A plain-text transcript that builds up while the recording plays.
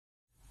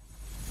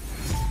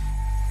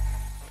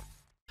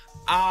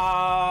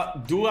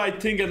Do I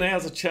think NA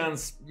has a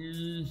chance?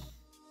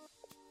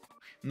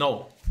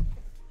 No.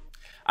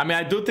 I mean,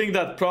 I do think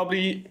that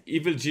probably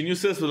Evil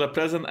Geniuses will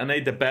represent NA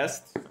the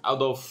best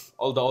out of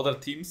all the other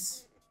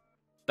teams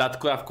that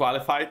could have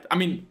qualified. I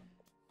mean,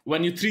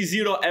 when you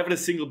 3-0 every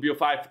single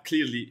BO5,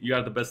 clearly you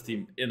are the best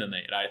team in NA,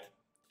 right?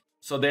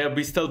 So they'll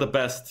be still the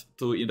best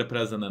to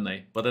represent NA,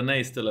 but NA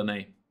is still NA.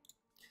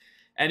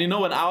 And you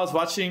know, when I was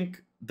watching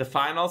the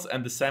finals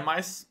and the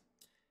semis,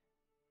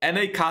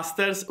 NA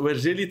casters were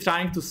really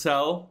trying to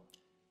sell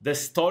the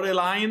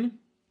storyline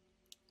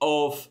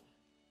of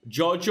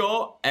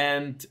Jojo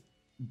and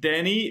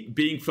Danny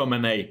being from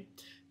NA.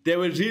 They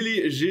were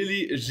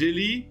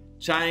really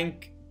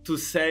trying to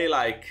say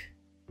like,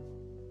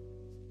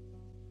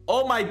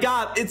 oh my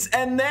god, it's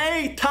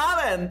NA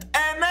talent!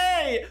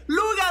 NA!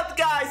 Look at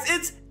guys,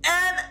 it's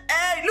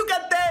NA! Look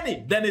at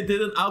Danny! Danny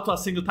didn't auto a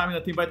single time in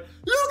the team, but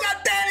look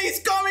at Danny, he's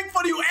coming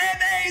for you!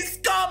 NA is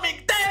coming!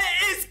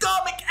 Danny is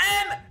coming!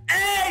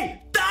 NA!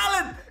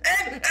 Talent!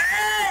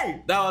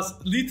 NA! That was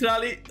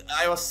literally,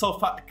 I was so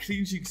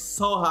cringing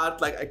so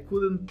hard, like I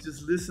couldn't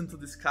just listen to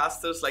these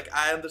casters. Like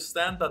I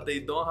understand that they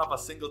don't have a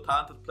single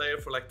talented player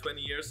for like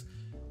 20 years,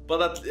 but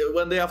that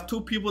when they have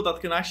two people that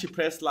can actually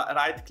press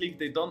right click,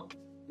 they don't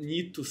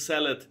need to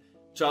sell it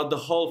throughout the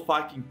whole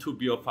fucking 2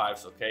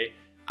 BO5s, okay?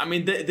 I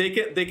mean, they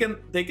can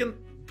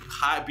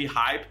be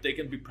hyped, they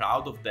can be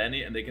proud of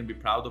Danny, and they can be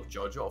proud of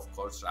Jojo, of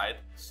course, right?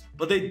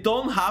 But they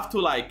don't have to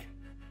like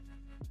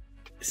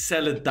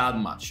sell it that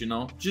much, you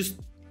know? Just,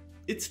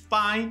 it's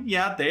fine,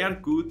 yeah, they are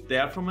good, they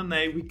are from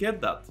NA, we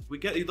get that.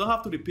 You don't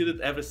have to repeat it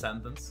every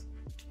sentence.